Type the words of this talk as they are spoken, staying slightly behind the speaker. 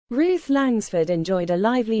Ruth Langsford enjoyed a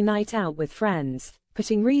lively night out with friends,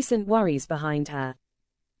 putting recent worries behind her.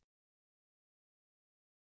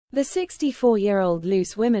 The 64-year-old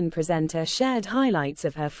Loose Women presenter shared highlights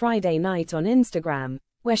of her Friday night on Instagram,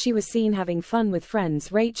 where she was seen having fun with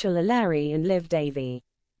friends Rachel O'Leary and Liv Davey.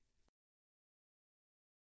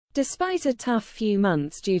 Despite a tough few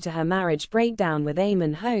months due to her marriage breakdown with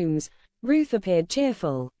Eamonn Holmes, Ruth appeared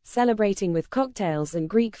cheerful, celebrating with cocktails and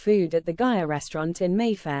Greek food at the Gaia restaurant in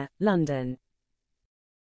Mayfair, London.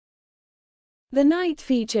 The night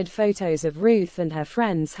featured photos of Ruth and her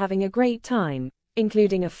friends having a great time,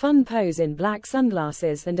 including a fun pose in black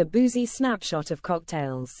sunglasses and a boozy snapshot of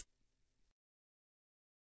cocktails.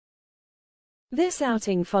 This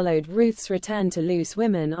outing followed Ruth's return to Loose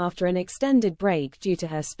Women after an extended break due to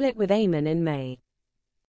her split with Eamonn in May.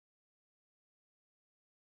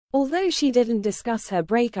 Although she didn't discuss her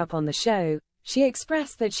breakup on the show, she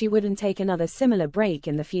expressed that she wouldn't take another similar break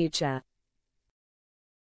in the future.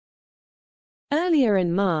 Earlier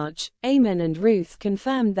in March, Eamonn and Ruth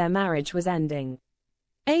confirmed their marriage was ending.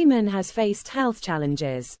 Eamonn has faced health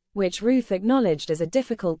challenges, which Ruth acknowledged as a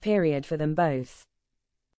difficult period for them both.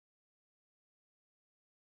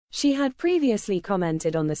 She had previously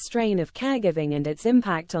commented on the strain of caregiving and its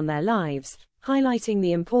impact on their lives, highlighting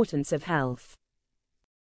the importance of health.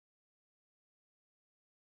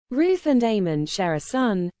 Ruth and Eamonn share a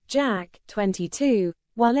son, Jack, 22,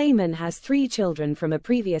 while Eamonn has 3 children from a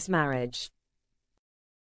previous marriage.